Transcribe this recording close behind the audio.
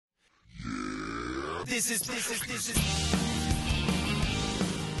Hey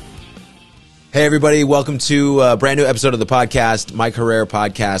everybody, welcome to a brand new episode of the podcast, Mike Herrera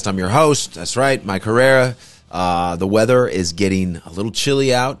Podcast. I'm your host. That's right, Mike Herrera. The weather is getting a little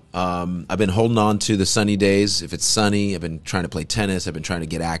chilly out. I've been holding on to the sunny days. If it's sunny, I've been trying to play tennis. I've been trying to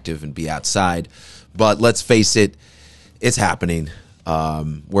get active and be outside. But let's face it, it's happening.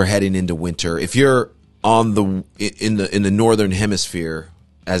 We're heading into winter. If you're on in the northern hemisphere,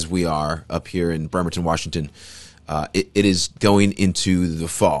 as we are up here in Bremerton, Washington, it is going into the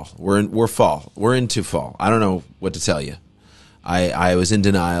fall. We're fall. We're into fall. I don't know what to tell you. I was in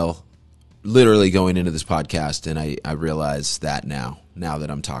denial, literally going into this podcast, and I realize that now that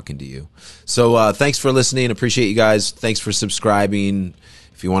I'm talking to you. So thanks for listening. Appreciate you guys. Thanks for subscribing.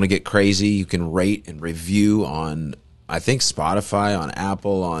 If you want to get crazy, you can rate and review on, I think, Spotify, on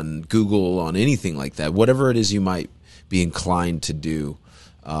Apple, on Google, on anything like that. Whatever it is you might be inclined to do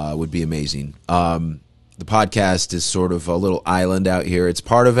would be amazing. The podcast is sort of a little island out here. It's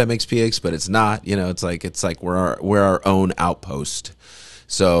part of MxPx, but it's not. You know, it's like we're our own outpost.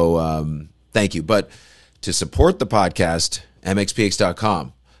 So thank you. But to support the podcast,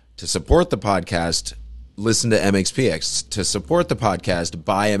 MxPx.com. To support the podcast, listen to MxPx. To support the podcast,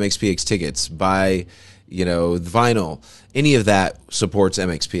 buy MxPx tickets, buy vinyl. Any of that supports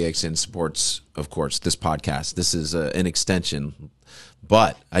MxPx and supports, of course, this podcast. This is an extension.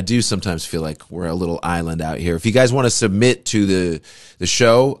 But I do sometimes feel like we're a little island out here. If you guys want to submit to the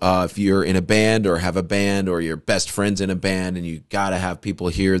show, if you're in a band or have a band or your best friend's in a band and you got to have people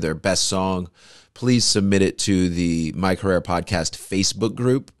hear their best song, please submit it to the Mike Herrera Podcast Facebook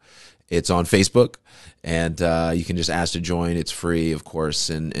group. It's on Facebook, and you can just ask to join. It's free, of course,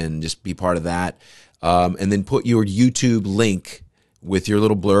 and just be part of that. And then put your YouTube link with your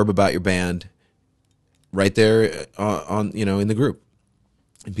little blurb about your band right there in the group.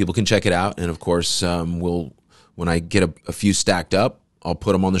 And people can check it out, and of course, when I get a few stacked up, I'll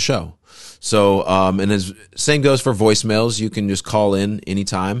put them on the show. So, and as same goes for voicemails, you can just call in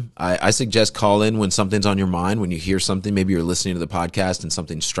anytime. I suggest call in when something's on your mind, when you hear something. Maybe you're listening to the podcast and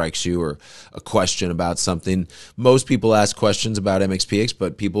something strikes you, or a question about something. Most people ask questions about MxPx,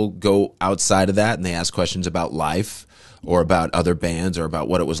 but people go outside of that and they ask questions about life, or about other bands, or about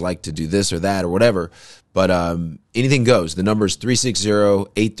what it was like to do this or that or whatever. But anything goes. The number is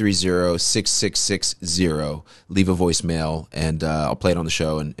 360-830-6660. Leave a voicemail, and I'll play it on the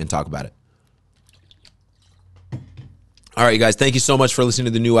show and talk about it. All right, you guys, thank you so much for listening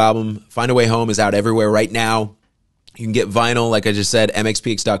to the new album. Find a Way Home is out everywhere right now. You can get vinyl, like I just said,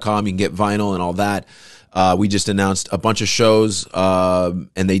 MxPx.com. You can get vinyl and all that. We just announced a bunch of shows, and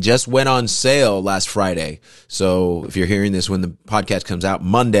they just went on sale last Friday. So if you're hearing this when the podcast comes out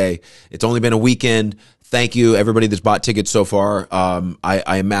Monday, it's only been a weekend. Thank you, everybody that's bought tickets so far.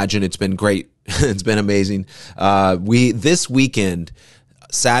 I imagine it's been great. It's been amazing. This weekend,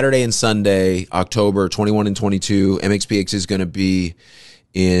 Saturday and Sunday, October 21 and 22, MxPx is going to be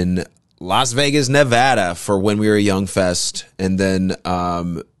in Las Vegas, Nevada for When We Were Young Fest. And then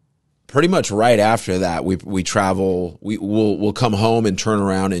pretty much right after that, we travel. We'll come home and turn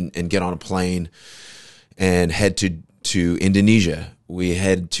around and get on a plane and head to Indonesia. We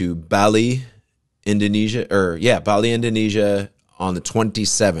head to Bali, Indonesia, Bali, Indonesia on the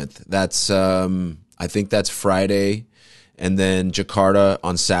 27th. That's I think that's Friday, and then Jakarta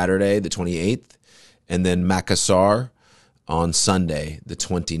on Saturday, the 28th, and then Makassar on Sunday, the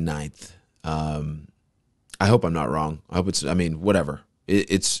 29th. I hope I'm not wrong. Whatever.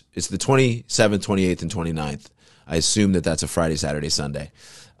 It's the 27th, 28th, and 29th. I assume that's a Friday, Saturday, Sunday.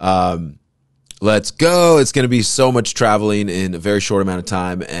 Let's go. It's going to be so much traveling in a very short amount of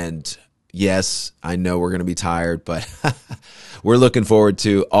time. And yes, I know we're going to be tired, but we're looking forward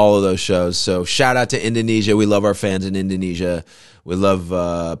to all of those shows. So shout out to Indonesia. We love our fans in Indonesia. We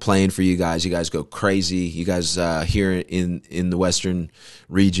love playing for you guys. You guys go crazy. You guys here in the Western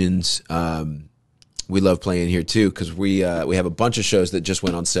regions, we love playing here too, because we have a bunch of shows that just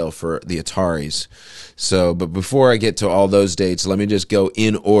went on sale for the Ataris. So, but before I get to all those dates, let me just go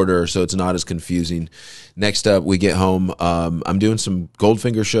in order so it's not as confusing. Next up, we get home. I'm doing some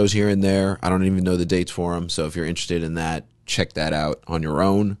Goldfinger shows here and there. I don't even know the dates for them, so if you're interested in that, check that out on your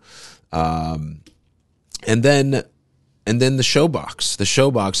own. And then the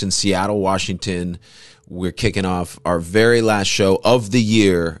Showbox in Seattle, Washington. We're kicking off our very last show of the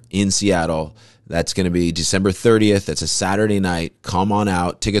year in Seattle. That's going to be December 30th. That's a Saturday night. Come on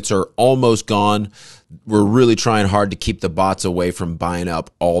out. Tickets are almost gone. We're really trying hard to keep the bots away from buying up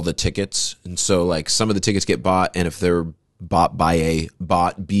all the tickets. And so, like, some of the tickets get bought, and if they're bought by a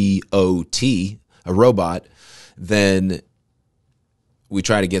bot, B-O-T, a robot, then we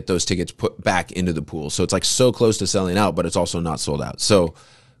try to get those tickets put back into the pool. So it's like so close to selling out, but it's also not sold out. So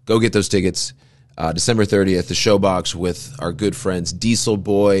go get those tickets. December 30th, the Showbox with our good friends Diesel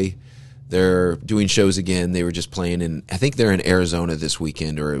Boy. They're doing shows again. They were just playing in, I think they're in Arizona this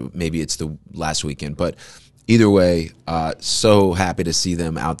weekend, or maybe it's the last weekend. But either way, so happy to see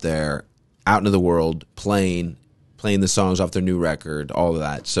them out there, out into the world, playing the songs off their new record, all of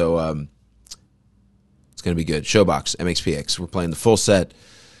that. So it's going to be good. Showbox, MxPx. We're playing the full set.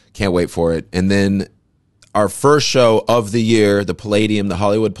 Can't wait for it. And then our first show of the year, the Palladium, the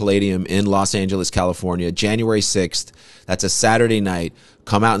Hollywood Palladium in Los Angeles, California, January 6th. That's a Saturday night.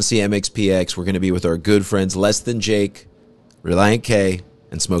 Come out and see MxPx. We're going to be with our good friends Less Than Jake, RelientK,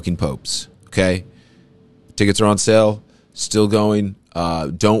 and Smoking Popes. Okay? Tickets are on sale. Still going.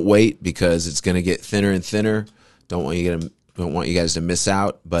 Don't wait because it's going to get thinner and thinner. Don't want you guys to miss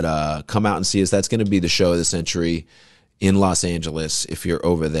out. But come out and see us. That's going to be the show of the century in Los Angeles if you're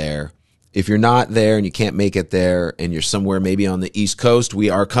over there. If you're not there and you can't make it there and you're somewhere maybe on the East Coast, we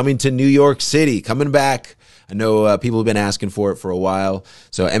are coming to New York City, coming back. I know people have been asking for it for a while.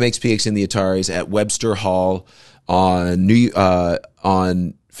 So MxPx in the Ataris at Webster Hall on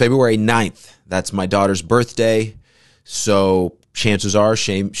February 9th. That's my daughter's birthday. So chances are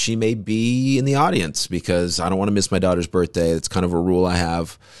she may be in the audience because I don't want to miss my daughter's birthday. It's kind of a rule I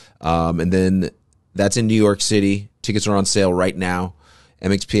have. And then that's in New York City. Tickets are on sale right now.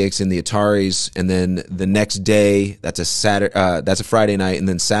 MxPx in the Ataris, and then the next day, that's a Friday night, and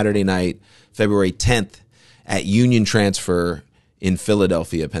then Saturday night, February 10th, at Union Transfer in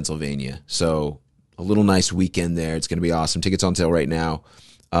Philadelphia, Pennsylvania. So a little nice weekend there. It's going to be awesome. Tickets on sale right now.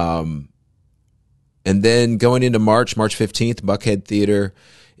 And then going into March 15th, Buckhead Theater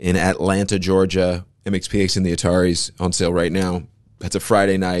in Atlanta, Georgia. MxPx in the Ataris on sale right now. That's a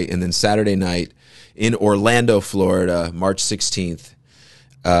Friday night, and then Saturday night in Orlando, Florida, March 16th.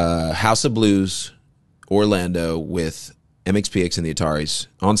 House of Blues, Orlando with MxPx and the Ataris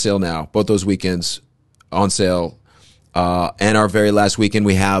on sale now. Both those weekends on sale. And our very last weekend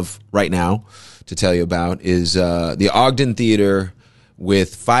we have right now to tell you about is the Ogden Theater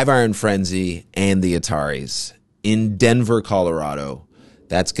with Five Iron Frenzy and the Ataris in Denver, Colorado.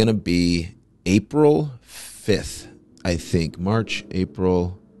 That's going to be April 5th, I think.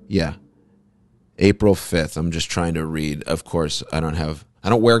 April 5th. I'm just trying to read. Of course, I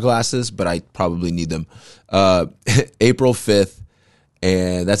don't wear glasses, but I probably need them. April 5th,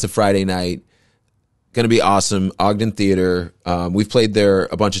 and that's a Friday night. Going to be awesome. Ogden Theater. We've played there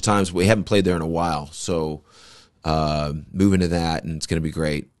a bunch of times, but we haven't played there in a while. So moving to that, and it's going to be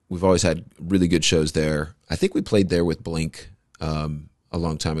great. We've always had really good shows there. I think we played there with Blink a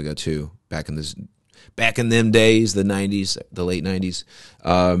long time ago, too, back in them days, the 90s, the late 90s.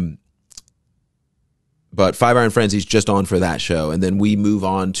 But Five Iron Frenzy's just on for that show. And then we move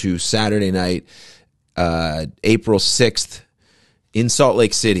on to Saturday night, April 6th, in Salt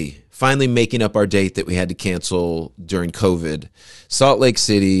Lake City. Finally making up our date that we had to cancel during COVID. Salt Lake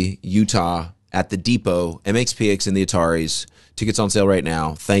City, Utah, at the Depot, MxPx and the Ataris. Tickets on sale right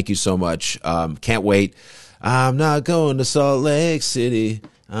now. Thank you so much. Can't wait. I'm not going to Salt Lake City.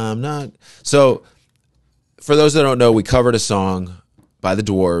 I'm not. So, for those that don't know, we covered a song by the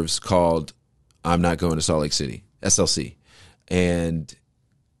Dwarves called I'm Not Going to Salt Lake City, SLC. And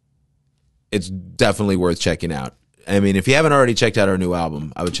it's definitely worth checking out. I mean, if you haven't already checked out our new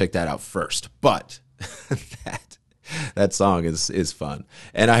album, I would check that out first. But that song is fun.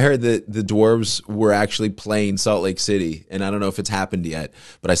 And I heard that the Dwarves were actually playing Salt Lake City. And I don't know if it's happened yet,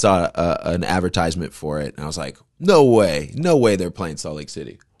 but I saw an advertisement for it. And I was like, no way they're playing Salt Lake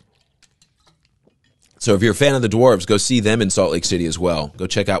City. So if you're a fan of the Dwarves, go see them in Salt Lake City as well. Go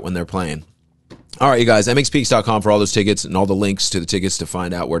check out when they're playing. All right, you guys, MxPx.com for all those tickets and all the links to the tickets to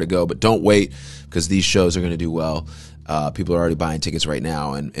find out where to go. But don't wait, because these shows are going to do well. People are already buying tickets right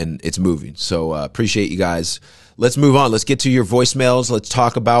now, and it's moving. So appreciate you guys. Let's move on. Let's get to your voicemails. Let's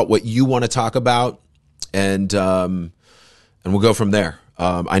talk about what you want to talk about, and we'll go from there.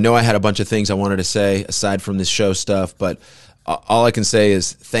 I know I had a bunch of things I wanted to say aside from this show stuff, but all I can say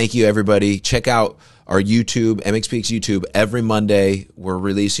is thank you, everybody. Check out our YouTube, MxPx YouTube. Every Monday, we're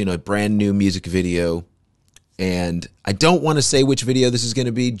releasing a brand new music video. And I don't want to say which video this is going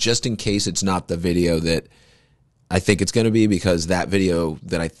to be, just in case it's not the video that I think it's going to be, because that video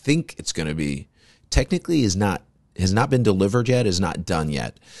that I think it's going to be technically has not been delivered yet, is not done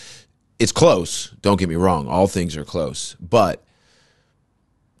yet. It's close. Don't get me wrong. All things are close. But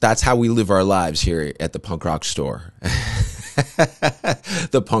that's how we live our lives here at the Punk Rawk Store.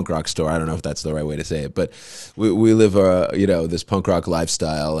 The Punk Rawk Store. I don't know if that's the right way to say it, but we live this punk rock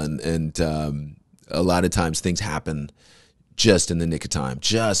lifestyle, and a lot of times things happen just in the nick of time,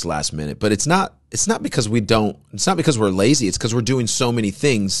 just last minute. But it's not because it's not because we're lazy. It's because we're doing so many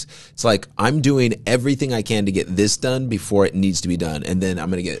things. It's like, I'm doing everything I can to get this done before it needs to be done. And then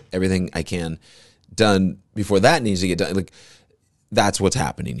I'm going to get everything I can done before that needs to get done. Like, that's what's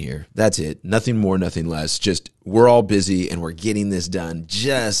happening here. That's it. Nothing more, nothing less. Just, we're all busy and we're getting this done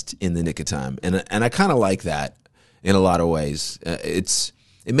just in the nick of time. And I kind of like that in a lot of ways. It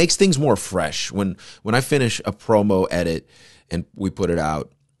makes things more fresh. When I finish a promo edit and we put it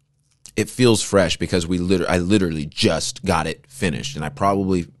out, it feels fresh because I literally just got it finished, and I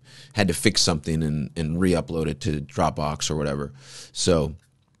probably had to fix something and re-upload it to Dropbox or whatever. So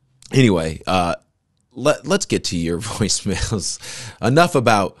anyway, let's get to your voicemails. Enough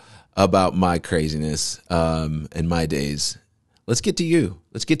about my craziness and my days. Let's get to you.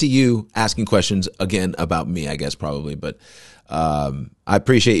 Let's get to you asking questions again about me, I guess, probably. But I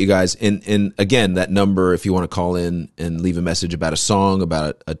appreciate you guys. And again, that number, if you want to call in and leave a message about a song,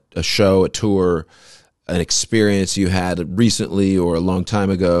 about a show, a tour, an experience you had recently or a long time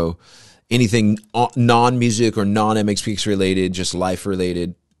ago, anything non-music or non-MxPx related, just life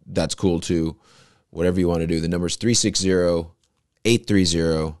related, that's cool too. Whatever you want to do. The number is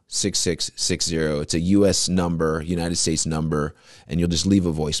 360-830-6660. It's a U.S. number, United States number, and you'll just leave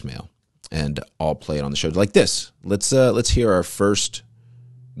a voicemail, and I'll play it on the show like this. Let's hear our first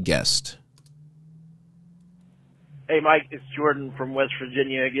guest. Hey, Mike, it's Jordan from West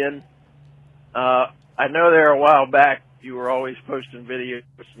Virginia again. I know there a while back you were always posting videos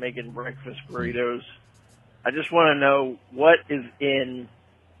making breakfast burritos. I just want to know what is in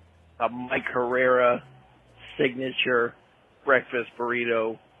a Mike Herrera signature breakfast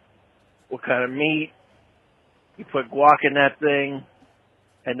burrito. What kind of meat? You put guac in that thing.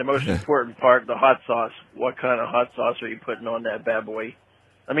 And the most important part, the hot sauce. What kind of hot sauce are you putting on that bad boy?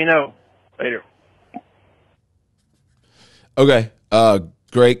 Let me know. Later. Okay.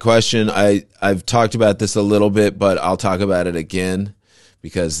 Great question. I've talked about this a little bit, but I'll talk about it again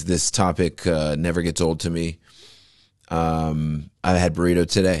because this topic never gets old to me. I had burrito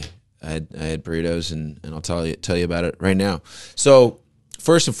today. I had burritos, and I'll tell you about it right now. So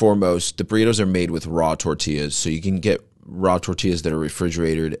first and foremost, the burritos are made with raw tortillas. So you can get raw tortillas that are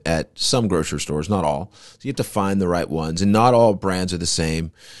refrigerated at some grocery stores, not all. So you have to find the right ones, and not all brands are the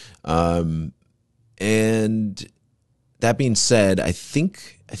same. And that being said, I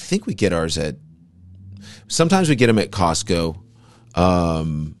think we get ours sometimes we get them at Costco,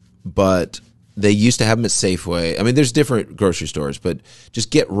 but they used to have them at Safeway. I mean, there's different grocery stores, but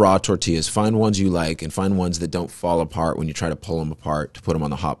just get raw tortillas. Find ones you like and find ones that don't fall apart when you try to pull them apart to put them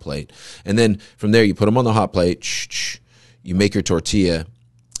on the hot plate. And then from there, you put them on the hot plate, you make your tortilla,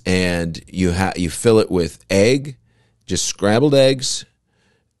 and you fill it with egg, just scrambled eggs,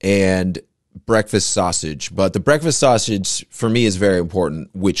 and breakfast sausage. But the breakfast sausage, for me, is very important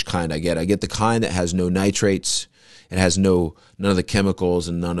which kind I get. I get the kind that has no nitrates. It has none of the chemicals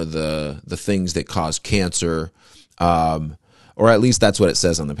and none of the things that cause cancer, or at least that's what it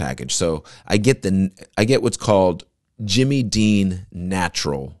says on the package. So I get what's called Jimmy Dean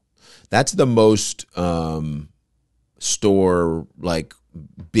Natural. That's the most store like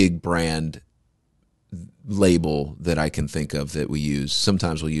big brand label that I can think of that we use.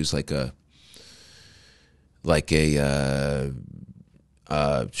 Sometimes we'll use like a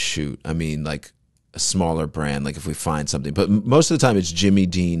a smaller brand, like if we find something. But most of the time it's Jimmy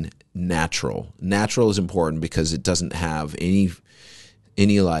Dean Natural. Natural is important because it doesn't have any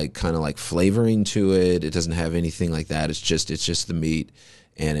like kind of like flavoring to it. It doesn't have anything like that. It's just the meat,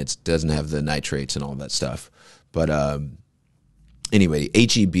 and it doesn't have the nitrates and all that stuff. But anyway,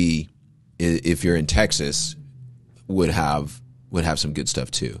 HEB, if you're in Texas, would have some good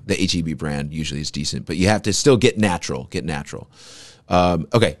stuff too. The HEB brand usually is decent, but you have to still get natural.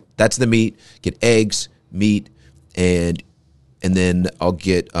 Okay, that's the meat. Get eggs, meat, and then I'll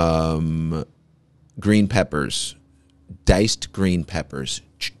get green peppers, diced green peppers,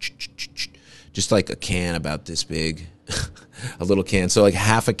 just like a can about this big, a little can. So like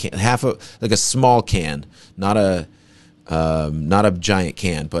like a small can, not a giant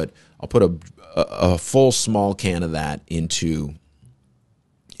can, but I'll put a full small can of that into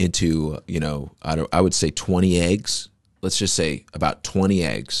I would say 20 eggs. Let's just say about 20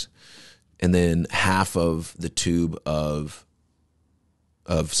 eggs, and then half of the tube of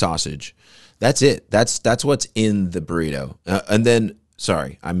sausage. That's it. That's what's in the burrito. And then,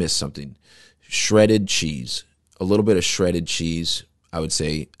 sorry, I missed something. Shredded cheese. A little bit of shredded cheese. I would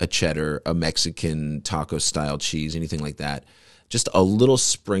say a cheddar, a Mexican taco style cheese, anything like that. Just a little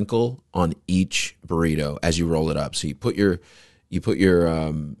sprinkle on each burrito as you roll it up. So you put your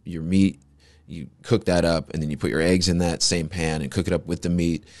meat, you cook that up, and then you put your eggs in that same pan and cook it up with the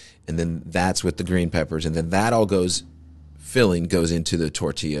meat, and then that's with the green peppers, and then that all goes into the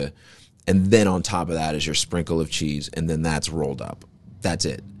tortilla, and then on top of that is your sprinkle of cheese, and then that's rolled up. That's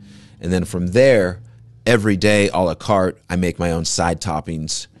it. And then from there, every day, a la carte, I make my own side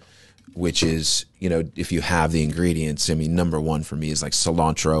toppings, which is, if you have the ingredients, I mean, number one for me is like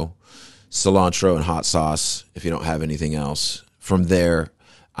cilantro and hot sauce, if you don't have anything else. From there,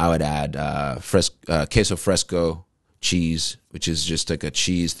 I would add queso fresco cheese, which is just like a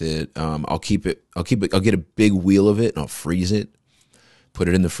cheese that I'll get a big wheel of it and I'll freeze it, put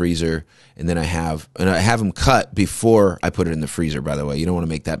it in the freezer, and then I have them cut before I put it in the freezer, by the way. You don't want to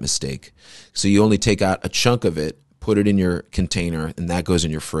make that mistake. So you only take out a chunk of it, put it in your container, and that goes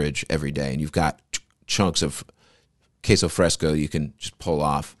in your fridge every day. And you've got chunks of queso fresco you can just pull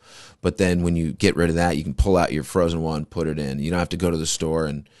off. But then when you get rid of that, you can pull out your frozen one, put it in. You don't have to go to the store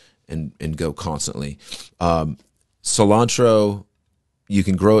and go constantly. Cilantro, you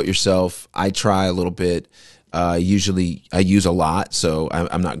can grow it yourself. I try a little bit. Usually I use a lot, so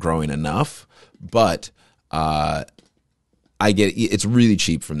I'm not growing enough. But it's really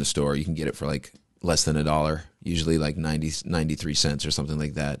cheap from the store. You can get it for like less than $1, usually like 93 cents or something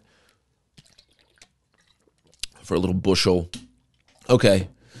like that for a little bushel. Okay.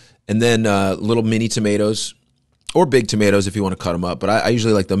 And then little mini tomatoes or big tomatoes if you want to cut them up. But I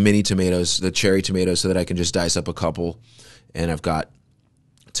usually like the mini tomatoes, the cherry tomatoes, so that I can just dice up a couple and I've got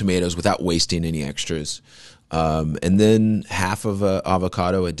tomatoes without wasting any extras. And then half of a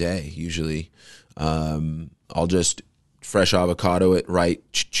avocado a day, usually. I'll just fresh avocado it, right,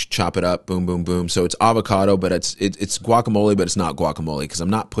 chop it up, boom, boom, boom. So it's avocado, but it's guacamole, but it's not guacamole because I'm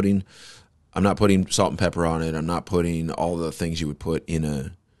not putting salt and pepper on it. I'm not putting all the things you would put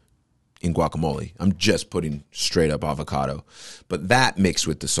in guacamole. I'm just putting straight up avocado. But that mixed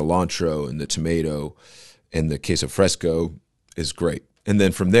with the cilantro and the tomato and the queso fresco is great. And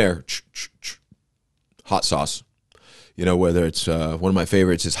then from there, hot sauce. Whether it's one of my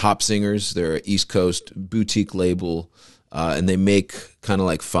favorites is Hop Singers. They're an East Coast boutique label, and they make kind of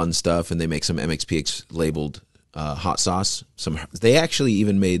like fun stuff, and they make some MxPx labeled hot sauce. They actually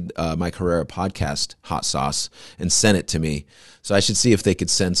even made Mike Herrera podcast hot sauce and sent it to me. So I should see if they could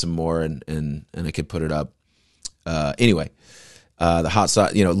send some more and I could put it up. Anyway, the hot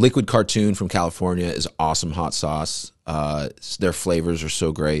sauce, Liquid Cartoon from California is awesome hot sauce. Their flavors are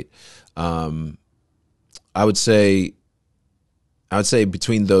so great. I would say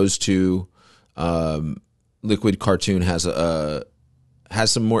between those two, Liquid Cartoon has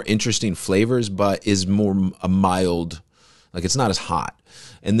some more interesting flavors, but is more a mild, like it's not as hot.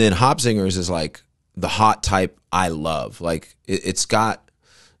 And then Hop Singers is like the hot type I love. Like they've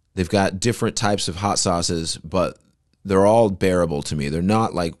got different types of hot sauces, but they're all bearable to me. They're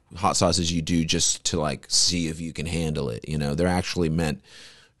not like hot sauces you do just to like see if you can handle it. They're actually meant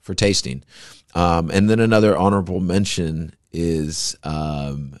for tasting. And then another honorable mention is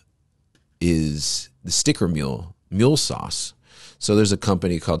the Sticker Mule sauce. So there's a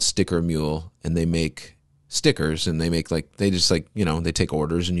company called Sticker Mule, and they make stickers, and they take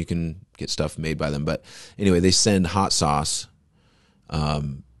orders, and you can get stuff made by them. But anyway, they send hot sauce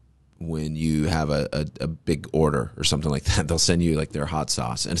when you have a big order or something like that. They'll send you like their hot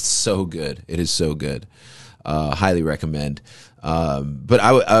sauce, and it's so good. It is so good. Highly recommend. But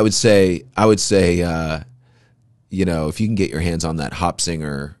I would say, if you can get your hands on that Hop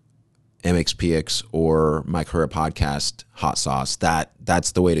Singer MxPx or Mike Herrera podcast hot sauce,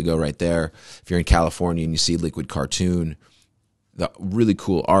 that's the way to go right there. If you're in California and you see Liquid Cartoon, the really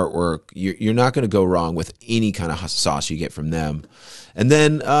cool artwork, you're not going to go wrong with any kind of sauce you get from them. And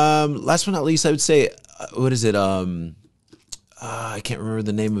then last but not least, I would say, what is it? I can't remember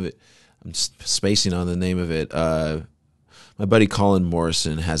the name of it. I'm spacing on the name of it. My buddy Colin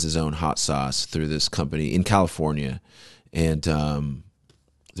Morrison has his own hot sauce through this company in California, and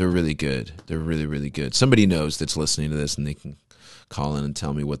they're really good. They're really, really good. Somebody knows that's listening to this, and they can call in and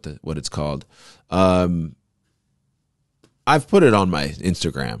tell me what it's called. I've put it on my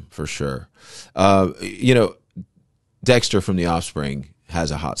Instagram for sure. Dexter from The Offspring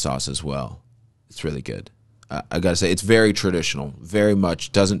has a hot sauce as well. It's really good. I gotta say, it's very traditional, very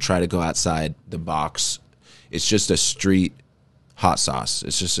much doesn't try to go outside the box. It's just a street hot sauce.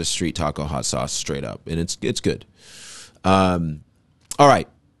 It's just a street taco hot sauce straight up, and it's good. All right,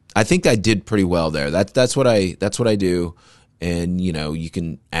 I think I did pretty well there. That's what I do, and you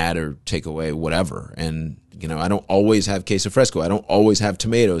can add or take away whatever. And I don't always have queso fresco. I don't always have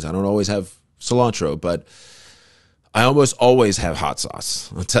tomatoes. I don't always have cilantro, but I almost always have hot sauce.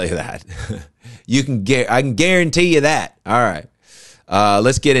 I'll tell you that. I can guarantee you that. All right.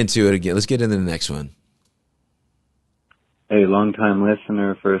 Let's get into it again. Let's get into the next one. Hey, long-time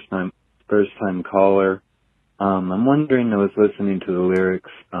listener, first-time caller. I'm wondering, I was listening to the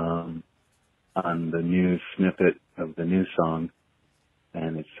lyrics on the new snippet of the new song,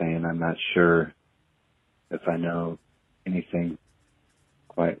 and it's saying, I'm not sure if I know anything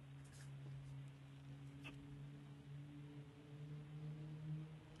quite.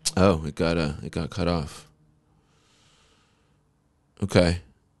 Oh, it got cut off. Okay.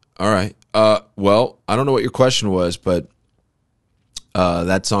 All right. Well, I don't know what your question was, but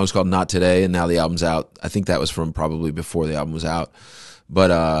that song's called Not Today, and now the album's out. I think that was from probably before the album was out.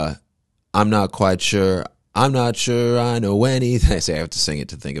 But I'm not quite sure. I'm not sure I know anything. I say I have to sing it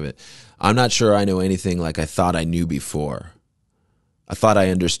to think of it. I'm not sure I know anything like I thought I knew before. I thought I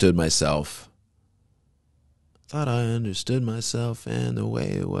understood myself. Thought I understood myself and the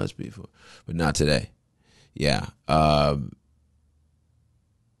way it was before. But not today. Yeah. I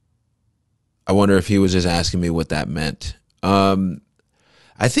wonder if he was just asking me what that meant. I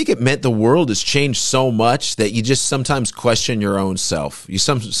think it meant the world has changed so much that you just sometimes question your own self. You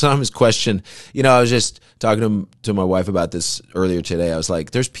sometimes question, I was just talking to my wife about this earlier today. I was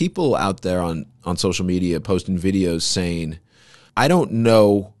like, there's people out there on social media posting videos saying, I don't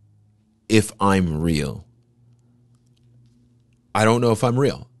know if I'm real. I don't know if I'm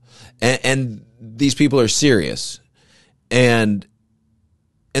real. And these people are serious. And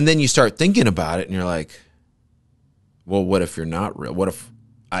then you start thinking about it and you're like, well, what if you're not real? What if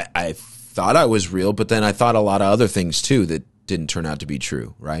I thought I was real, but then I thought a lot of other things too that didn't turn out to be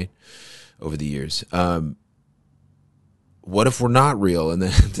true, right? Over the years. What if we're not real? And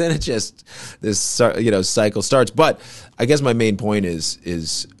then it just, this cycle starts. But I guess my main point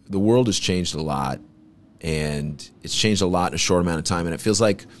is the world has changed a lot, and it's changed a lot in a short amount of time. And it feels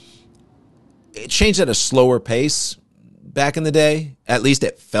like it changed at a slower pace back in the day. At least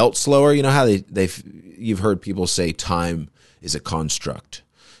it felt slower. You know how you've heard people say time is a construct.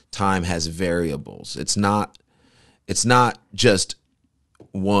 Time has variables. It's not just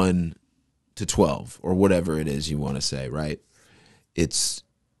 1 to 12 or whatever it is you want to say, right? It's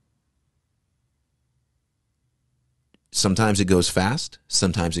sometimes it goes fast,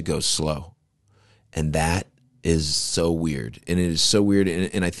 sometimes it goes slow. And that is so weird. And it is so weird.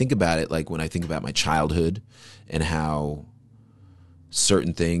 And I think about it like when I think about my childhood and how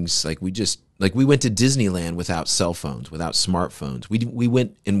certain things, like we went to Disneyland without cell phones, without smartphones. We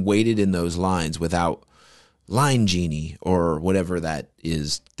went and waited in those lines without Line Genie or whatever that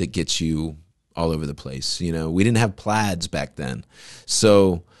is that gets you all over the place. We didn't have plaids back then.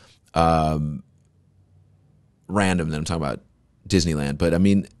 So random that I'm talking about Disneyland. But I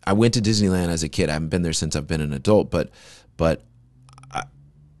mean, I went to Disneyland as a kid. I haven't been there since I've been an adult, but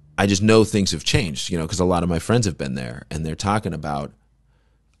I just know things have changed, because a lot of my friends have been there and they're talking about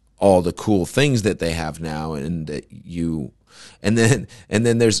all the cool things that they have now, and then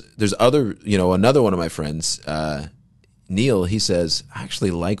there's other, another one of my friends, Neil, he says, I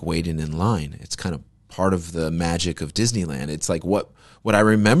actually like waiting in line. It's kind of part of the magic of Disneyland. It's like what I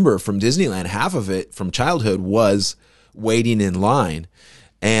remember from Disneyland, half of it from childhood was waiting in line.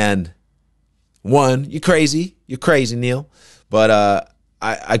 And you're crazy, Neil. But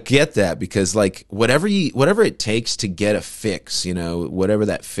I get that, because like whatever it takes to get a fix, whatever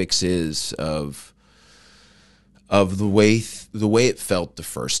that fix is of the way it felt the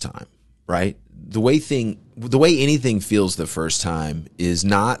first time, right? The way anything feels the first time is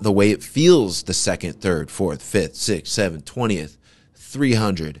not the way it feels the second, third, fourth, fifth, sixth, seventh, 20th,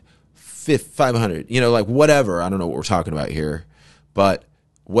 300, 500, like whatever. I don't know what we're talking about here, but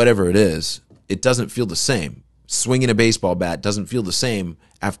whatever it is, it doesn't feel the same. Swinging a baseball bat doesn't feel the same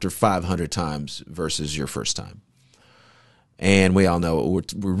after 500 times versus your first time. And we all know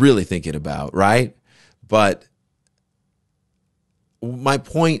what we're really thinking about, right? But my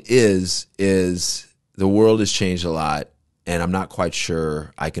point is the world has changed a lot, and I'm not quite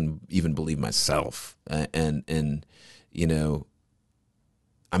sure I can even believe myself. And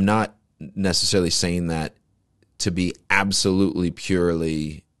I'm not necessarily saying that to be absolutely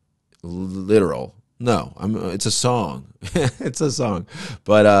purely literal. No, it's a song. It's a song.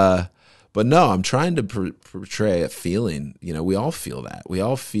 But no, I'm trying to portray a feeling. We all feel that. We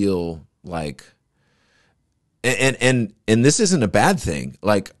all feel like, and this isn't a bad thing.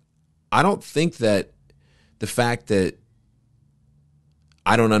 Like, I don't think that the fact that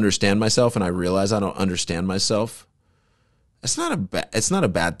I don't understand myself and I realize I don't understand myself, it's not a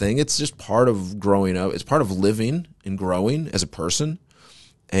bad thing. It's just part of growing up. It's part of living and growing as a person.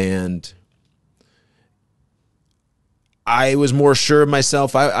 And I was more sure of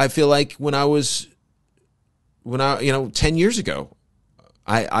myself. I feel like when I 10 years ago,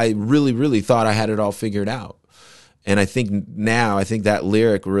 I really, really thought I had it all figured out. And I think that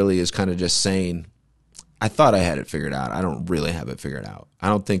lyric really is kind of just saying, I thought I had it figured out. I don't really have it figured out. I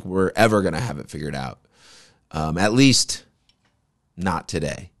don't think we're ever going to have it figured out. At least not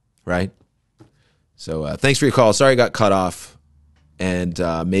today, right? So thanks for your call. Sorry I got cut off. And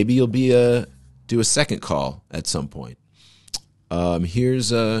maybe you'll do a second call at some point.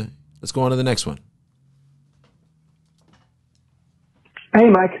 Let's go on to the next one. Hey,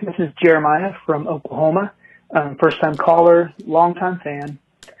 Mike. This is Jeremiah from Oklahoma. First-time caller, long-time fan.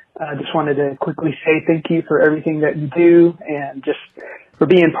 Just wanted to quickly say thank you for everything that you do and just for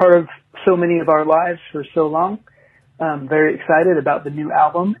being part of so many of our lives for so long. I'm very excited about the new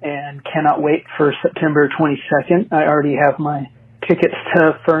album and cannot wait for September 22nd. I already have my tickets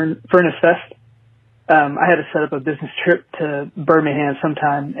to Furnace Fest. I had to set up a business trip to Birmingham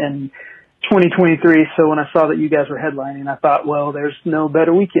sometime in 2023, so when I saw that you guys were headlining, I thought, well, there's no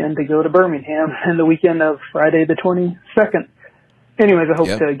better weekend to go to Birmingham than the weekend of Friday the 22nd. Anyways, I hope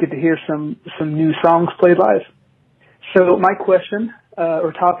to get to hear some new songs played live. So my question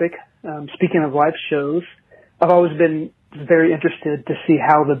or topic, speaking of live shows, I've always been very interested to see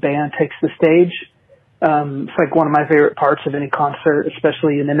how the band takes the stage. It's like one of my favorite parts of any concert,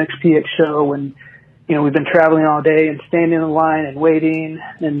 especially an MxPx show when, you know, we've been traveling all day and standing in line and waiting,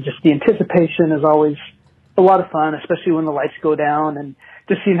 and just the anticipation is always a lot of fun, especially when the lights go down, and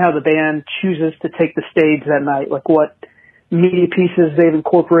just seeing how the band chooses to take the stage that night, like what media pieces they've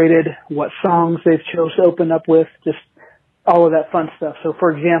incorporated, what songs they've chose to open up with, just all of that fun stuff. So,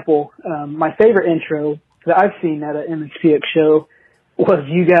 for example, my favorite intro that I've seen at an MxPx show was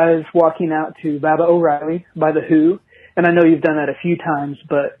you guys walking out to Baba O'Reilly by The Who, and I know you've done that a few times,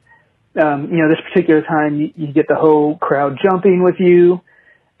 but you know, this particular time you get the whole crowd jumping with you,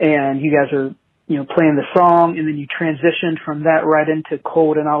 and you guys are, you know, playing the song, and then you transitioned from that right into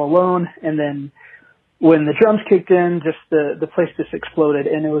Cold and All Alone, and then when the drums kicked in, just the place just exploded,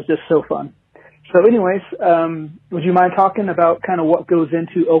 and it was just so fun. So anyways, would you mind talking about kind of what goes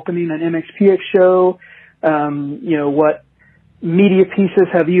into opening an MxPx show? You know, what media pieces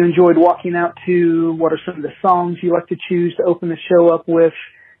have you enjoyed walking out to? What are some of the songs you like to choose to open the show up with?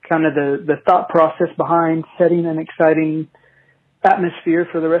 Kind of the thought process behind setting an exciting atmosphere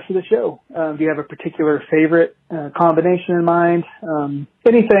for the rest of the show. Do you have a particular favorite combination in mind?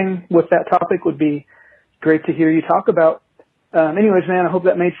 Anything with that topic would be great to hear you talk about. Anyways, man, I hope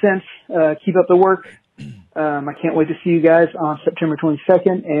that made sense. Keep up the work. I can't wait to see you guys on September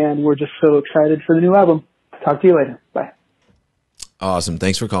 22nd, and we're just so excited for the new album. Talk to you later. Bye. Awesome.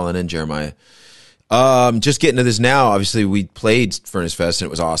 Thanks for calling in, Jeremiah. Just getting to this now. Obviously, we played Furnace Fest, and it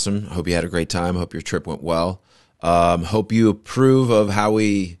was awesome. I hope you had a great time. Hope your trip went well. Hope you approve of how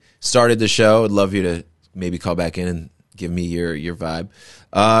we started the show. I'd love you to maybe call back in and give me your vibe.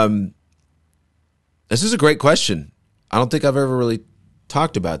 This is a great question. I don't think I've ever really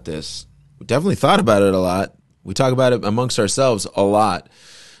talked about this. We definitely thought about it a lot. We talk about it amongst ourselves a lot.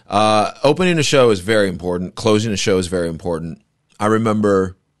 Opening a show is very important. Closing a show is very important. I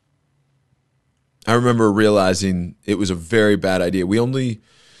remember realizing it was a very bad idea. We only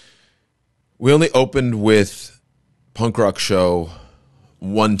opened with Punk Rawk Show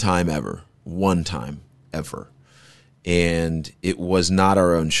one time ever. And it was not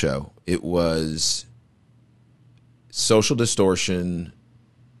our own show. It was Social Distortion,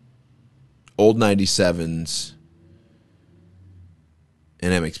 Old 97s,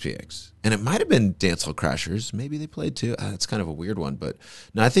 and MxPx. And it might have been Dancehall Crashers. Maybe they played too. It's kind of a weird one. But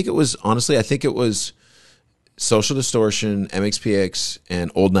no, I think it was Social Distortion, MxPx,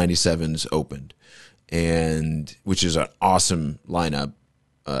 and Old 97s opened, and which is an awesome lineup.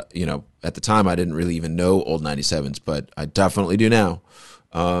 You know, at the time I didn't really even know Old 97s, but I definitely do now.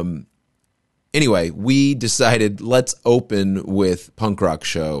 Anyway, we decided let's open with Punk Rawk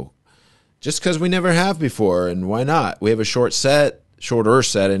Show just because we never have before, and why not? We have a shorter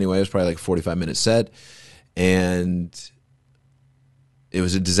set anyway. It was probably like a 45-minute set, and it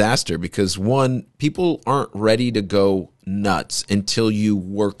was a disaster because, one, people aren't ready to go nuts until you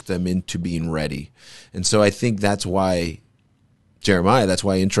work them into being ready. And so I think that's why, Jeremiah, that's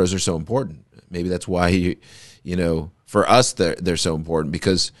why intros are so important. Maybe that's why, you know, for us they're so important,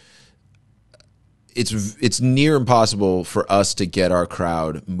 because it's near impossible for us to get our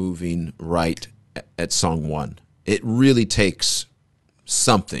crowd moving right at song one. It really takes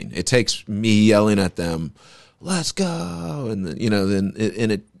something. It takes me yelling at them, "Let's go," and then, you know, then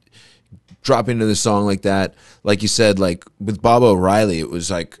it dropping into the song like that. Like you said, like with Bob O'Reilly, it was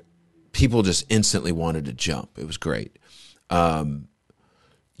like people just instantly wanted to jump. It was great.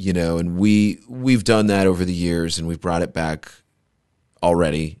 You know, and we've done that over the years, and we've brought it back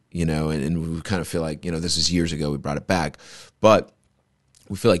already, you know, and we kind of feel like, you know, this is years ago we brought it back, but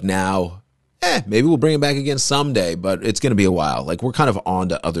we feel like now, maybe we'll bring it back again someday, but it's going to be a while. Like, we're kind of on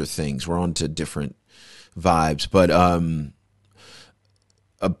to other things. We're on to different vibes, but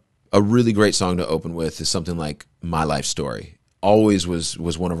a really great song to open with is something like My Life Story. Always was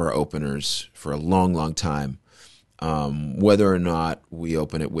one of our openers for a long, long time. Whether or not we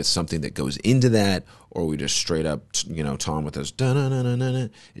open it with something that goes into that, or we just straight up, you know, Tom with those da-na-na-na-na,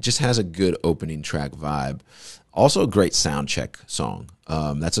 it just has a good opening track vibe. Also a great sound check song.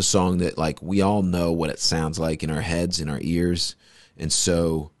 That's a song that, like, we all know what it sounds like in our heads, in our ears, and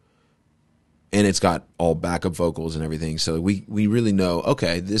it's got all backup vocals and everything, so we really know,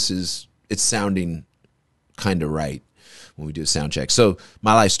 okay, it's sounding kind of right when we do a sound check. So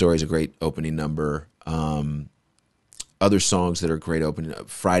My Life Story is a great opening number. Other songs that are great opening,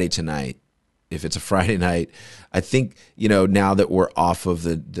 Friday Tonight. If it's a Friday night, I think, you know, now that we're off of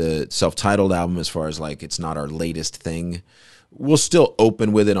the self-titled album, as far as like it's not our latest thing, we'll still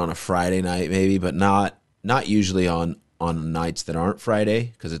open with it on a Friday night maybe, but not usually on nights that aren't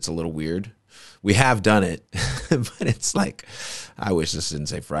Friday, because it's a little weird. We have done it, but it's like, I wish this didn't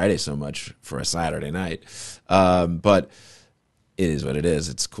say Friday so much for a Saturday night. But it is what it is.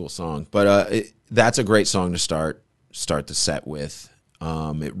 It's a cool song. But that's a great song to start the set with.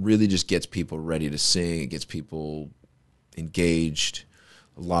 It really just gets people ready to sing. It gets people engaged.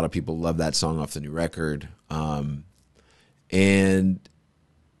 A lot of people love that song off the new record. But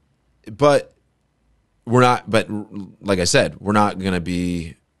like I said, we're not going to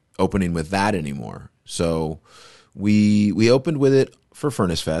be opening with that anymore. So we opened with it for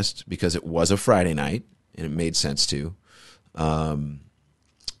Furnace Fest because it was a Friday night and it made sense to. But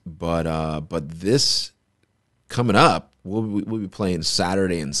this coming up, we'll be playing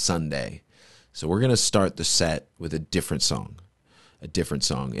Saturday and Sunday. So we're going to start the set with a different song.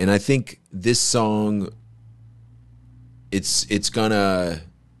 And I think this song, it's gonna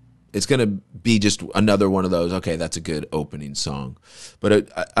be just another one of those, okay, that's a good opening song.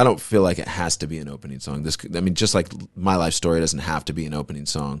 But I don't feel like it has to be an opening song. Just like My Life Story doesn't have to be an opening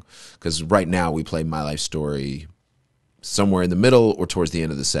song, because right now we play My Life Story somewhere in the middle or towards the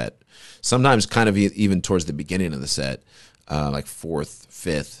end of the set. Sometimes kind of even towards the beginning of the set, like fourth,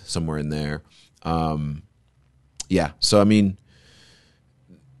 fifth, somewhere in there. So I mean,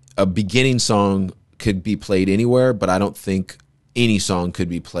 a beginning song could be played anywhere, but I don't think any song could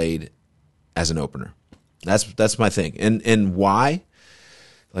be played as an opener. That's my thing. And why?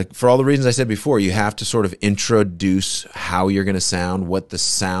 Like, for all the reasons I said before, you have to sort of introduce how you're going to sound, what the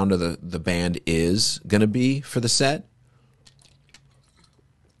sound of the band is going to be for the set.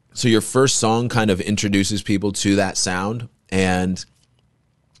 So your first song kind of introduces people to that sound, and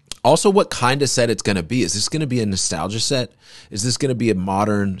also what kind of set it's going to be. Is this going to be a nostalgia set? Is this going to be a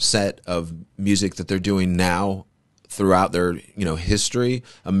modern set of music that they're doing now throughout their, you know, history,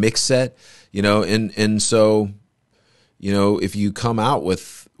 a mix set, you know, and so, you know, if you come out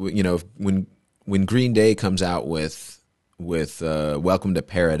with, you know, when Green Day comes out with Welcome to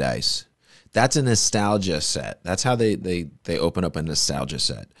Paradise, that's a nostalgia set. That's how they open up a nostalgia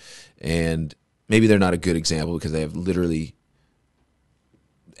set. And maybe they're not a good example because they have literally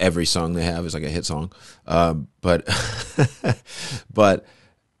every song they have is like a hit song. But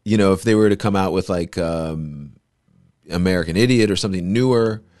you know, if they were to come out with like American Idiot or something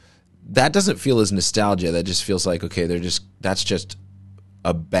newer, that doesn't feel as nostalgia. That just feels like, okay, that's just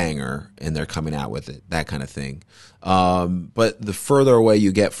a banger and they're coming out with it, that kind of thing. But the further away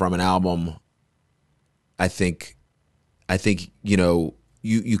you get from an album, I think, you know,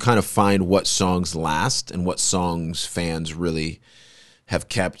 you kind of find what songs last and what songs fans really have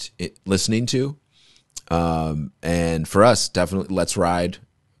kept listening to. And for us, definitely Let's Ride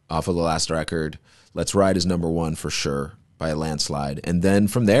off of the last record. Let's Ride is number one for sure by a landslide. And then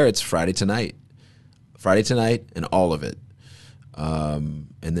from there, it's Friday Tonight and all of it. And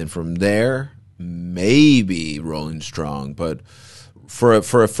then from there, maybe Rolling Strong. But for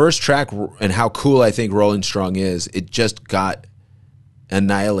a first track, and how cool I think Rolling Strong is, it just got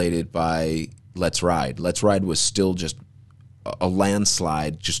annihilated by Let's Ride. Let's Ride was still just a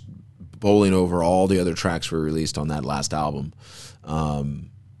landslide, just bowling over all the other tracks were released on that last album.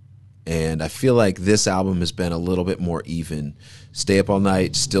 And I feel like this album has been a little bit more even. Stay Up All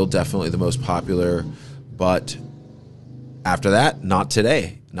Night, still definitely the most popular, but after that, Not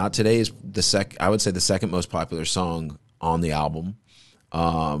Today. Not Today is I would say the second most popular song on the album.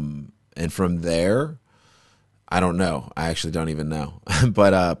 And from there, I don't know. I actually don't even know.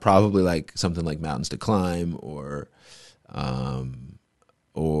 But probably like something like Mountains to Climb or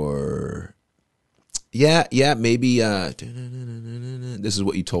Yeah, maybe This Is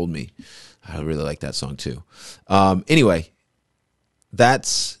What You Told Me. I really like that song too. Anyway,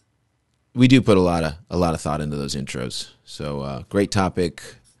 we do put a lot of thought into those intros. So great topic.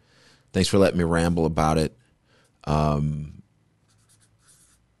 Thanks for letting me ramble about it.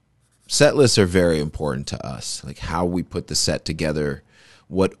 Set lists are very important to us, like how we put the set together,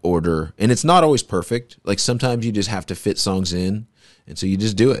 what order, and it's not always perfect. Like sometimes you just have to fit songs in, and so you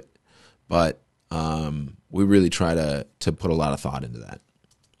just do it. But we really try to put a lot of thought into that.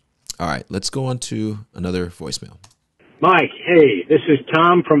 All right, let's go on to another voicemail. Mike, hey, this is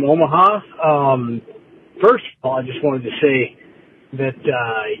Tom from Omaha. First of all, I just wanted to say that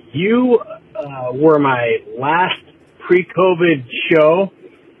you were my last pre-COVID show.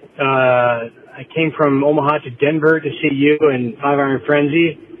 I came from Omaha to Denver to see you and Five Iron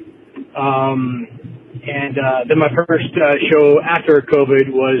Frenzy. And then my first show after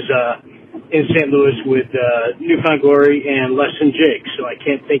COVID was in St. Louis with Newfound Glory and Less Than Jake. So I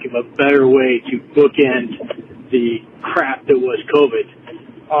can't think of a better way to bookend the crap that was COVID.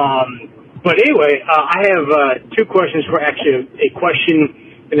 But anyway, I have two questions, for actually a question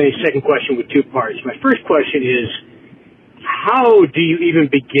and then a second question with two parts. My first question is, how do you even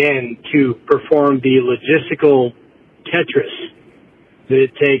begin to perform the logistical Tetris that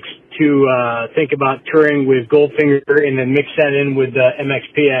it takes to think about touring with Goldfinger and then mix that in with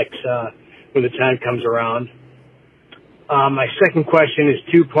MxPx when the time comes around? My second question is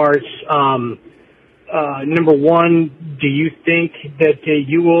two parts. Number one, do you think that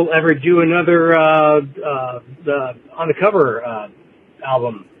you will ever do another On the Cover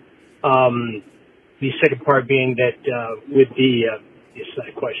album? The second part being that with this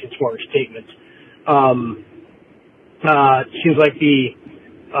question, it's more of a statement. It seems like the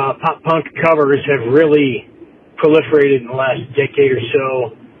pop punk covers have really proliferated in the last decade or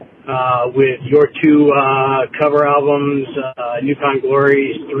so. With your two cover albums, Newfound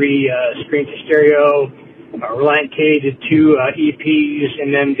Glory's 3 Screen to Stereo, RelientK did 2 EPs,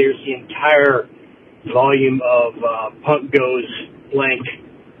 and then there's the entire volume of Punk Goes Blank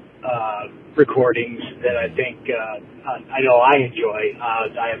recordings that I think I know I enjoy.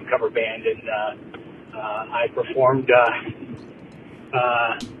 I have a cover band, and I performed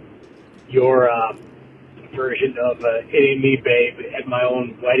your version of It Ain't Me, Babe at my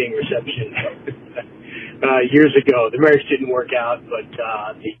own wedding reception years ago. The marriage didn't work out, but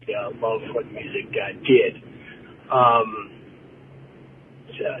the love for the music did.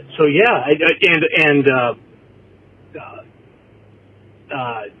 So yeah,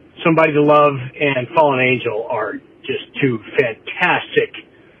 Somebody to Love and Fallen Angel are just two fantastic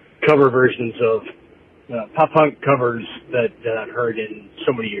cover versions of pop punk covers that I've heard in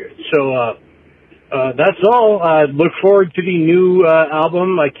so many years. So that's all. I look forward to the new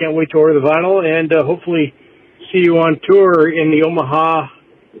album. I can't wait to order the vinyl and hopefully see you on tour in the Omaha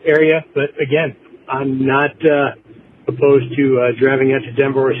area. But again, I'm not opposed to driving out to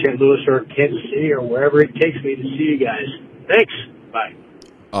Denver or St. Louis or Kansas City or wherever it takes me to see you guys. Thanks. Bye.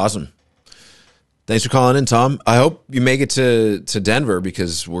 Awesome. Thanks for calling in, Tom. I hope you make it to Denver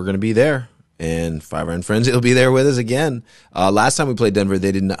because we're going to be there. And Five Iron Frenzy will be there with us again. Last time we played Denver,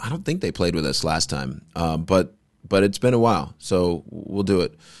 they didn't. I don't think they played with us last time. But it's been a while, so we'll do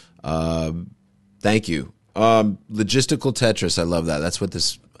it. Thank you. Logistical Tetris. I love that. That's what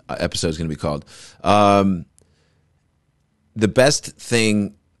this episode is going to be called. The best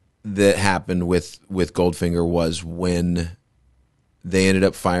thing that happened with Goldfinger was when they ended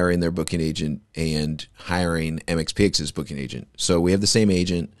up firing their booking agent and hiring MxPx's booking agent. So we have the same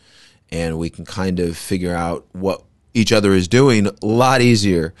agent, and we can kind of figure out what each other is doing a lot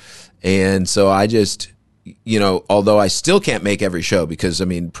easier. And so I just, although I still can't make every show because,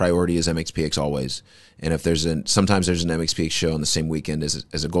 priority is MxPx always. And if sometimes there's an MxPx show on the same weekend as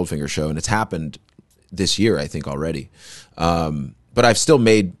a Goldfinger show, and it's happened this year, I think, already. But I've still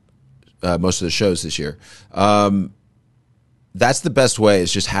made most of the shows this year. That's the best way,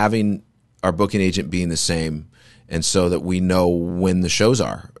 is just having our booking agent being the same, and so that we know when the shows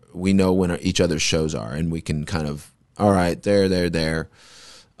are. We know when each other's shows are, and we can kind of, all right, there.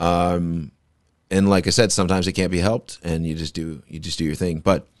 And like I said, sometimes it can't be helped, and you just do your thing.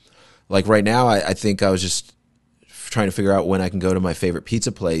 But like right now, I think I was just trying to figure out when I can go to my favorite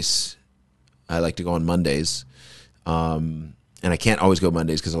pizza place. I like to go on Mondays, and I can't always go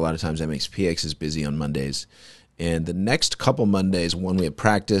Mondays because a lot of times MxPx is busy on Mondays. And the next couple Mondays, one, we have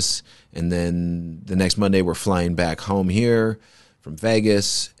practice, and then the next Monday we're flying back home here from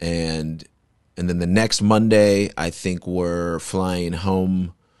Vegas, and then the next Monday I think we're flying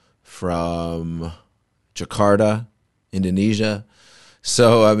home from Jakarta, Indonesia.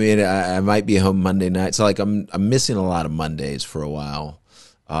 So I mean, I might be home Monday night. So like I'm missing a lot of Mondays for a while.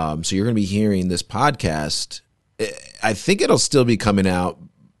 So you're going to be hearing this podcast. I think it'll still be coming out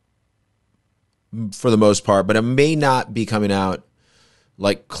for the most part, but it may not be coming out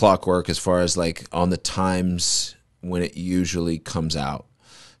like clockwork as far as like on the times when it usually comes out.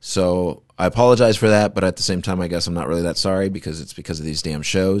 So I apologize for that, but at the same time, I guess I'm not really that sorry because it's because of these damn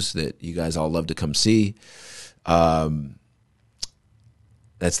shows that you guys all love to come see. That's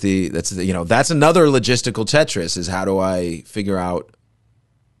another logistical Tetris is how do I figure out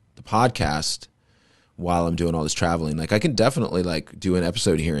the podcast while I'm doing all this traveling? Like I can definitely like do an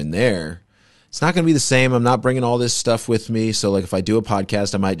episode here and there. It's not going to be the same. I'm not bringing all this stuff with me. So like if I do a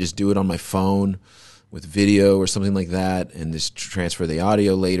podcast, I might just do it on my phone with video or something like that and just transfer the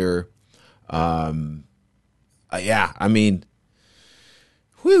audio later. Yeah, I mean,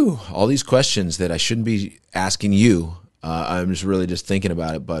 all these questions that I shouldn't be asking you. I'm just really just thinking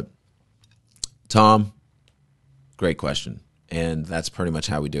about it. But Tom, great question. And that's pretty much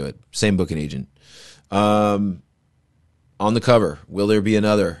how we do it. Same booking agent. On the cover, will there be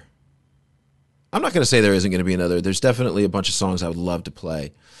another? I'm not going to say there isn't going to be another. There's definitely a bunch of songs I would love to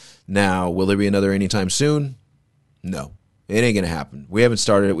play. Now, will there be another anytime soon? No, it ain't going to happen. We haven't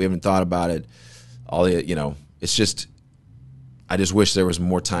started it. We haven't thought about it. It's just, I just wish there was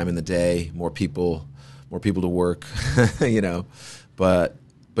more time in the day, more people to work, but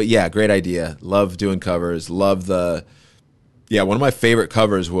yeah, great idea. Love doing covers. One of my favorite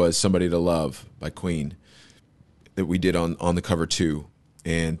covers was Somebody to Love by Queen that we did on the cover too.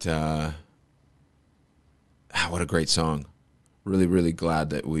 And, what a great song. Really, really glad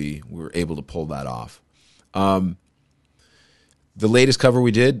that we were able to pull that off. The latest cover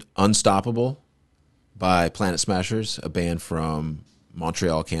we did, Unstoppable by Planet Smashers, a band from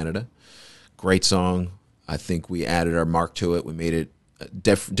Montreal, Canada. Great song. I think we added our mark to it. We made it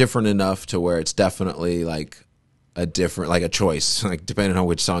different enough to where it's definitely like a choice. Like depending on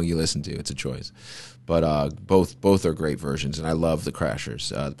which song you listen to, it's a choice. But both are great versions, and I love the Crashers,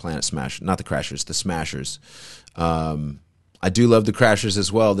 the Planet Smash, not the Crashers, the Smashers. I do love the Crashers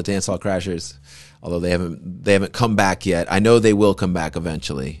as well, the Dancehall Crashers, although they haven't come back yet. I know they will come back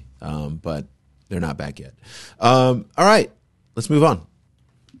eventually, but they're not back yet. All right, let's move on.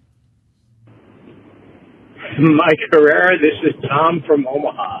 Mike Herrera, this is Tom from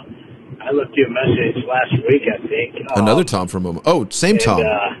Omaha. I left you a message last week, I think. Another Tom from Omaha. Oh, same Tom.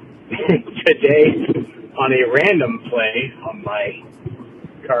 Today, on a random play on my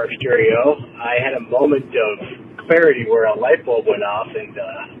car stereo, I had a moment of clarity where a light bulb went off, and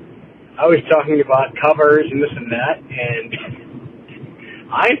I was talking about covers and this and that, and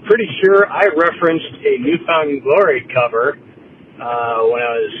I'm pretty sure I referenced a Newfound Glory cover when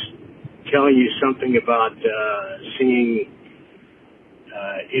I was telling you something about singing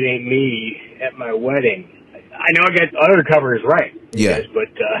It Ain't Me at my wedding. I know I got other covers right, guys, but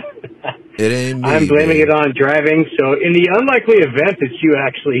it ain't me, I'm blaming it on driving. So in the unlikely event that you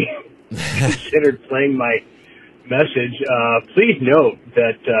actually considered playing my message, please note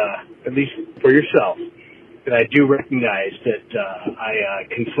that, at least for yourself, that I do recognize that I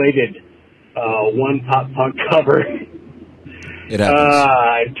conflated one pop punk cover. It happens.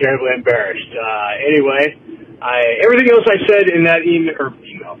 I'm terribly embarrassed. Anyway, everything else I said in that email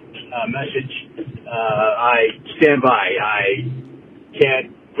message, I stand by. I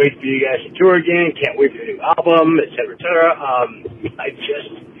can't wait for you guys to tour again. Can't wait for the new album, et cetera, et cetera. I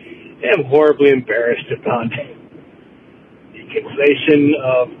just am horribly embarrassed about the conflation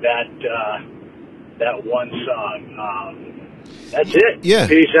of that one song. That's it. Yeah.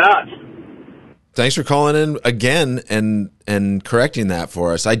 Peace out. Thanks for calling in again and correcting that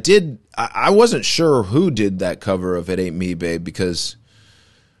for us. I wasn't sure who did that cover of It Ain't Me, Babe, because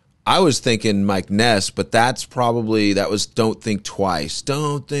I was thinking Mike Ness, but that was Don't Think Twice.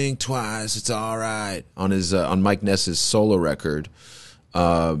 Don't think twice, it's all right. On Mike Ness's solo record,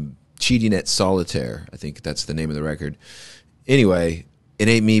 Cheating at Solitaire. I think that's the name of the record. Anyway, It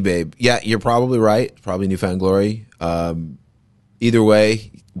Ain't Me, Babe. Yeah, you're probably right. Probably Newfound Glory. Either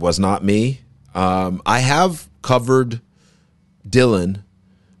way, was not me. I have covered Dylan,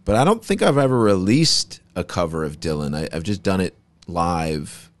 but I don't think I've ever released a cover of Dylan. I've just done it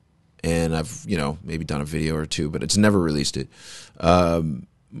live, and I've maybe done a video or two, but it's never released it.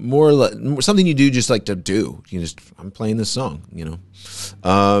 More something you do just like to do. I'm playing this song.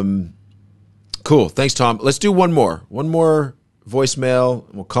 Cool. Thanks, Tom. Let's do one more voicemail,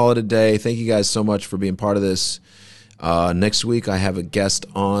 and we'll call it a day. Thank you guys so much for being part of this. Next week I have a guest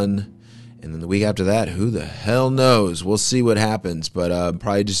on. And then the week after that, who the hell knows? We'll see what happens. But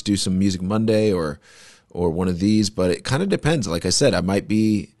probably just do some Music Monday or or one of these, but it kind of depends. Like I said, I might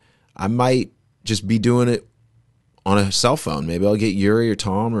just be doing it on a cell phone. Maybe I'll get Yuri or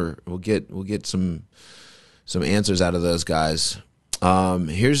Tom, or we'll get some answers out of those guys.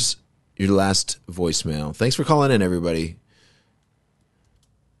 Here's your last voicemail. Thanks for calling in, everybody.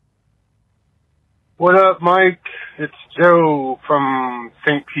 What up, Mike? It's Joe from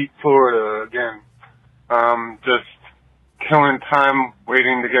St. Pete, Florida again. Just killing time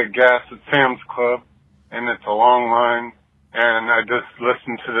waiting to get gas at Sam's Club, and it's a long line. And I just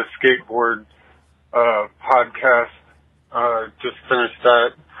listened to the skateboard podcast. Just finished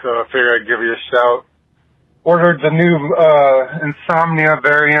that, so I figured I'd give you a shout. Ordered the new Insomnia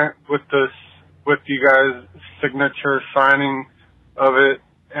variant with you guys' signature signing of it,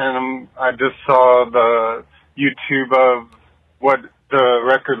 and I just saw the YouTube of what the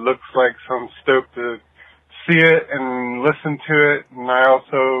record looks like, so I'm stoked to see it and listen to it. And I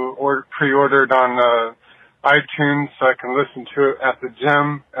also pre-ordered on iTunes so I can listen to it at the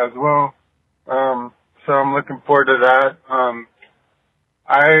gym as well. So I'm looking forward to that.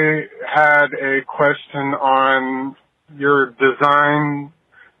 I had a question on your design.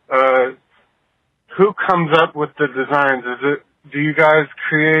 Who comes up with the designs? Do you guys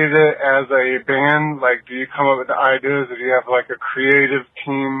create it as a band? Like, do you come up with the ideas, or do you have like a creative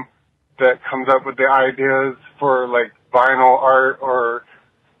team that comes up with the ideas for like vinyl art or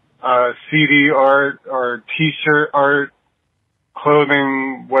CD art or T-shirt art,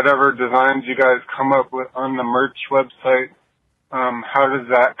 clothing, whatever designs you guys come up with on the merch website? How does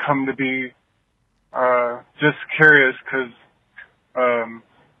that come to be? Just curious, because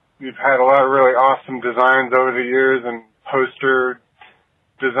we've had a lot of really awesome designs over the years and poster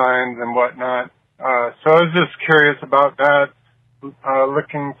designs and whatnot. So I was just curious about that.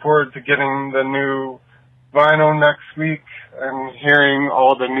 Looking forward to getting the new vinyl next week and hearing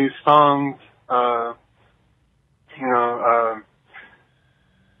all the new songs. I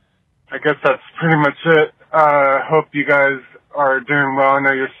guess that's pretty much it. Hope you guys are doing well. I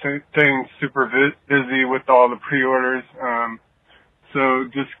know you're staying super busy with all the pre-orders. So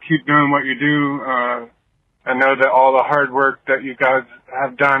just keep doing what you do. I know that all the hard work that you guys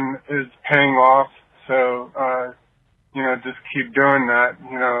have done is paying off. So, just keep doing that.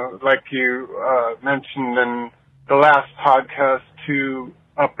 Like you mentioned in the last podcast, to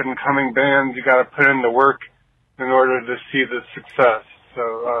up-and-coming bands, you got to put in the work in order to see the success.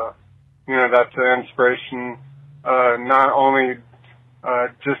 So, that's an inspiration, not only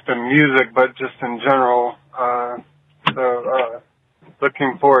just in music, but just in general. So,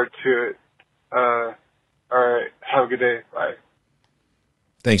 looking forward to it. All right. Have a good day. Bye.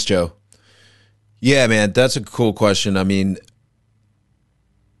 Thanks, Joe. Yeah, man, that's a cool question. I mean,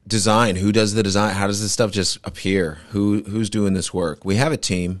 design. Who does the design? How does this stuff just appear? Who's doing this work? We have a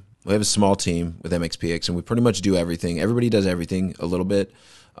team. We have a small team with MxPx, and we pretty much do everything. Everybody does everything a little bit.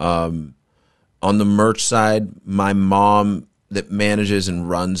 On the merch side, my mom that manages and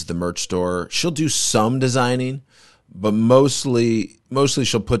runs the merch store, she'll do some designing, but mostly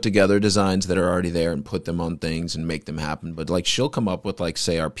she'll put together designs that are already there and put them on things and make them happen. But like, she'll come up with, like,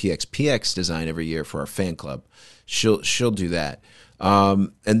 say, our PXPX design every year for our fan club. She'll do that.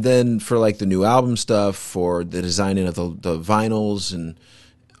 And then for like the new album stuff, for the designing of the vinyls and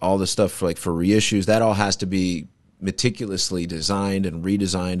all the stuff for reissues, that all has to be meticulously designed and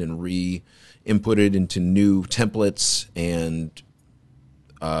redesigned and re-inputted into new templates, and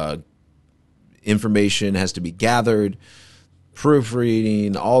information has to be gathered,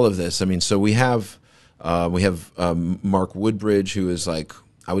 proofreading, all of this. I mean, so we have Mark Woodbridge, who is like,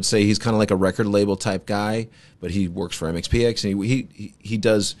 I would say he's kind of like a record label type guy, but he works for MxPx, and he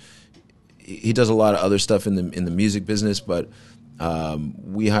does a lot of other stuff in the music business, but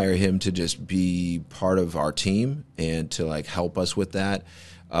we hire him to just be part of our team and to like help us with that.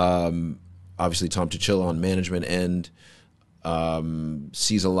 Obviously, Tom Chichilla on management end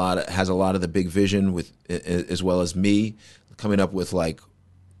has a lot of the big vision with, as well as me coming up with say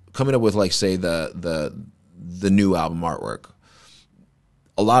the new album artwork.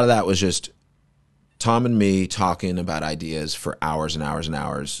 A lot of that was just Tom and me talking about ideas for hours and hours and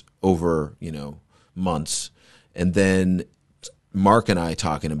hours over, months. And then Mark and I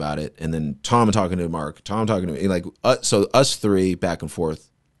talking about it, and then Tom talking to Mark, Tom talking to me, so us three back and forth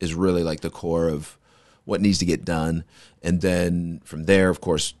is really like the core of what needs to get done. And then from there, of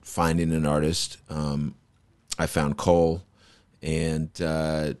course, finding an artist. I found Cole and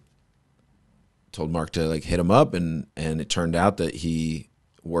told Mark to hit him up, and it turned out that he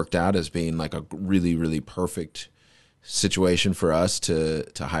worked out as being like a really, really perfect situation for us to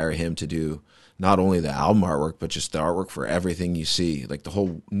hire him to do not only the album artwork, but just the artwork for everything you see, like the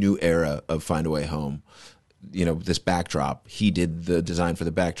whole new era of Find a Way Home. You know, this backdrop, he did the design for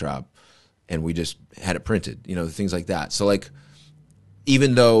the backdrop, and we just had it printed, you know, things like that. So like,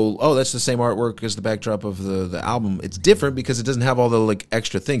 even though, oh, that's the same artwork as the backdrop of the album, it's different because it doesn't have all the like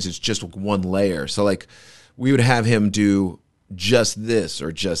extra things. It's just one layer. So like, we would have him do just this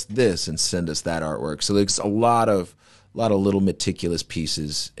or just this and send us that artwork. So there's a lot of little meticulous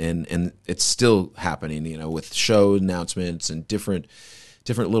pieces, and it's still happening, you know, with show announcements and different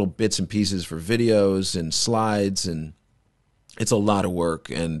little bits and pieces for videos and slides, and it's a lot of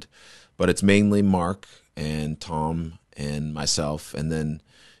work. But it's mainly Mark and Tom and myself, and then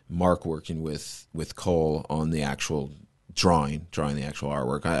Mark working with Cole on the actual drawing the actual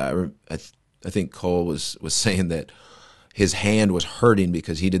artwork. I think Cole was saying that his hand was hurting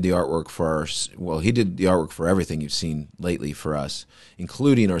because he did the artwork he did the artwork for everything you've seen lately for us,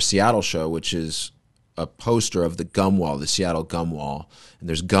 including our Seattle show, which is a poster of the gum wall, the Seattle gum wall, and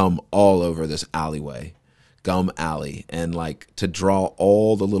there's gum all over this alleyway, gum alley, and like to draw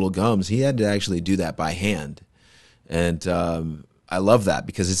all the little gums, he had to actually do that by hand. And I love that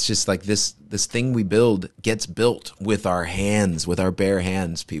because it's just like this thing we build gets built with our hands, with our bare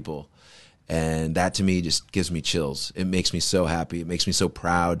hands, people. And that to me just gives me chills. It makes me so happy. It makes me so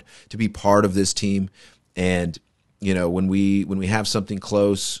proud to be part of this team. And, you know, when we have something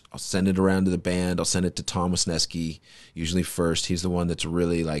close, I'll send it around to the band. I'll send it to Tom Wisniewski, usually first. He's the one that's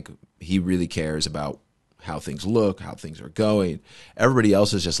really like, he really cares about how things look, how things are going. Everybody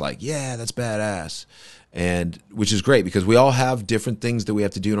else is just like, yeah, that's badass. And which is great because we all have different things that we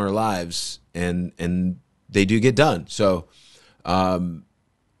have to do in our lives, and they do get done. So,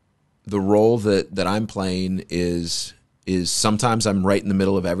 the role that I'm playing is sometimes I'm right in the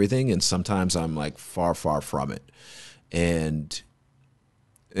middle of everything, and sometimes I'm like far from it, and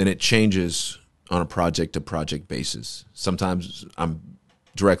it changes on a project to project basis. Sometimes I'm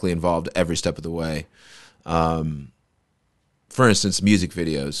directly involved every step of the way. For instance, music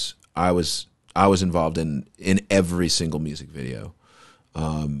videos. I was involved in every single music video,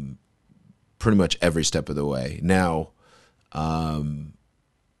 pretty much every step of the way. Now,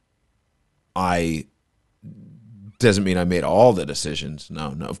 I doesn't mean I made all the decisions.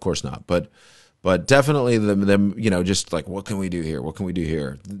 No, of course not. But definitely them, you know, just like, what can we do here? What can we do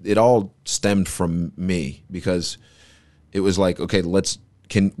here? It all stemmed from me because it was like, okay,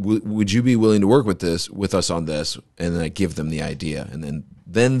 would you be willing to work with us on this? And then I give them the idea, and then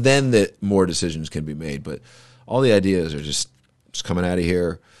the more decisions can be made. But all the ideas are just coming out of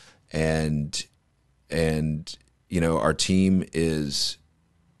here, and you know, our team is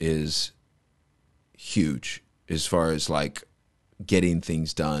huge as far as like getting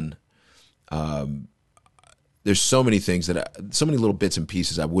things done. There's so many things so many little bits and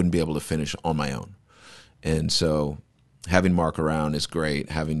pieces I wouldn't be able to finish on my own. And so having Mark around is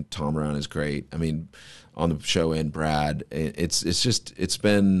great. Having Tom around is great. I mean, on the show and Brad, it's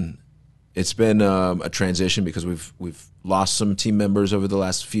been a transition because we've lost some team members over the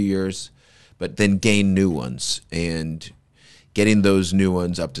last few years, but then gained new ones, and getting those new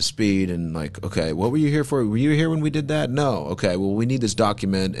ones up to speed and like, okay, what were you here for? Were you here when we did that? No. Okay, well, we need this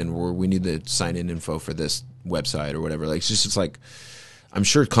document, and we need the sign-in info for this website or whatever. Like, it's like, I'm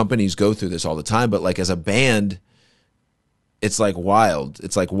sure companies go through this all the time, but like as a band, it's like wild.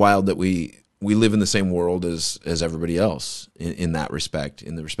 It's like wild that we live in the same world as everybody else in that respect,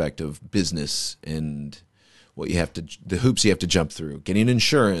 in the respect of business and the hoops you have to jump through, getting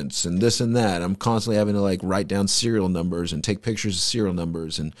insurance and this and that. I'm constantly having to like write down serial numbers and take pictures of serial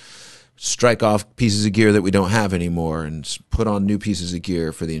numbers and strike off pieces of gear that we don't have anymore and put on new pieces of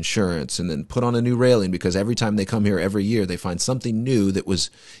gear for the insurance, and then put on a new railing because every time they come here every year, they find something new that was,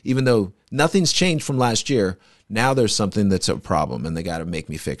 even though nothing's changed from last year, now there's something that's a problem and they got to make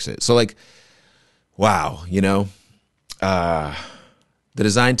me fix it. So like, wow, you know, the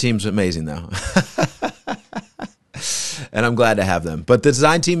design team's amazing though. And I'm glad to have them. But the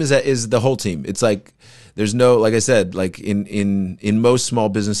design team is the whole team. It's like, there's no, like I said, like in most small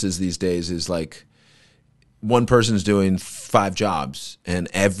businesses these days is like one person's doing 5 jobs and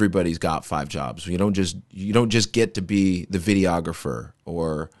everybody's got 5 jobs. You don't just get to be the videographer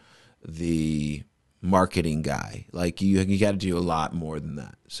or the marketing guy. Like you got to do a lot more than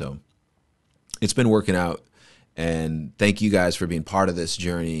that. So it's been working out, and thank you guys for being part of this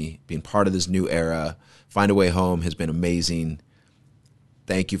journey, being part of this new era. Find a Way Home has been amazing.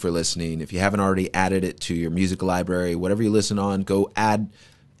 Thank you for listening. If you haven't already added it to your music library, whatever you listen on, go add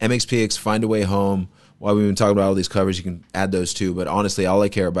MxPx, Find a Way Home. While we've been talking about all these covers, you can add those too. But honestly, all I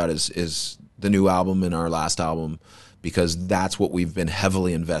care about is the new album and our last album, because that's what we've been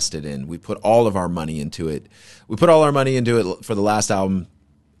heavily invested in. We put all of our money into it. We put all our money into it for the last album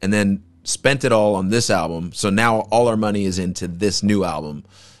and then spent it all on this album. So now all our money is into this new album.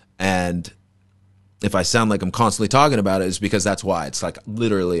 And if I sound like I'm constantly talking about it, it's because that's why. It's like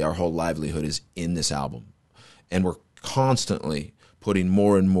literally our whole livelihood is in this album. And we're constantly putting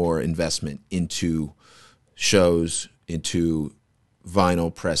more and more investment into shows, into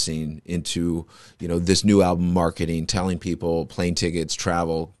vinyl pressing, into, you know, this new album marketing, telling people, plane tickets,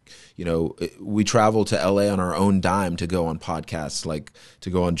 travel. You know, we travel to LA on our own dime to go on podcasts, like to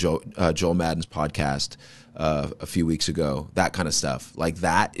go on Joel Madden's podcast a few weeks ago, that kind of stuff. Like,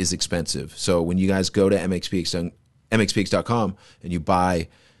 that is expensive. So when you guys go to MxPx.com and you buy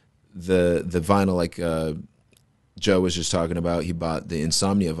the vinyl, like Joe was just talking about, he bought the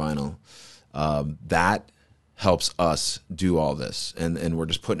Insomnia vinyl, that helps us do all this, and we're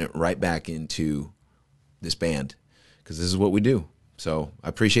just putting it right back into this band because this is what we do. So I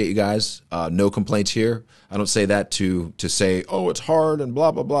appreciate you guys. No complaints here. I don't say that to say, oh, it's hard and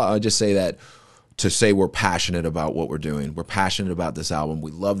blah blah blah. I just say that to say we're passionate about what we're doing. We're passionate about this album. We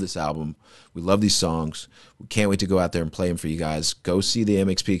love this album. We love these songs. We can't wait to go out there and play them for you guys. Go see the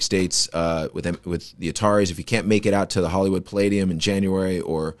MxPx dates with the Ataris. If you can't make it out to the Hollywood Palladium in January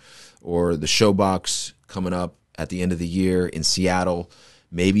or the Showbox coming up at the end of the year in Seattle,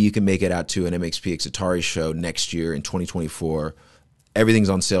 maybe you can make it out to an MxPx Atari show next year in 2024. Everything's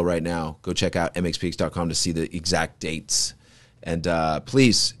on sale right now. Go check out MxPx.com to see the exact dates. And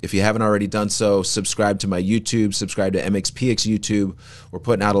please, if you haven't already done so, subscribe to my YouTube, subscribe to MxPx YouTube. We're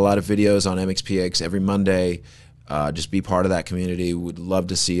putting out a lot of videos on MxPx every Monday. Just be part of that community. We'd love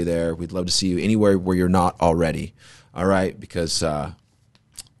to see you there. We'd love to see you anywhere where you're not already. All right? Because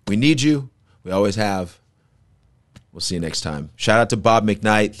we need you. We always have. We'll see you next time. Shout out to Bob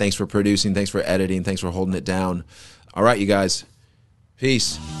McKnight. Thanks for producing. Thanks for editing. Thanks for holding it down. All right, you guys.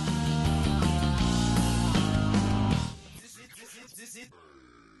 Peace.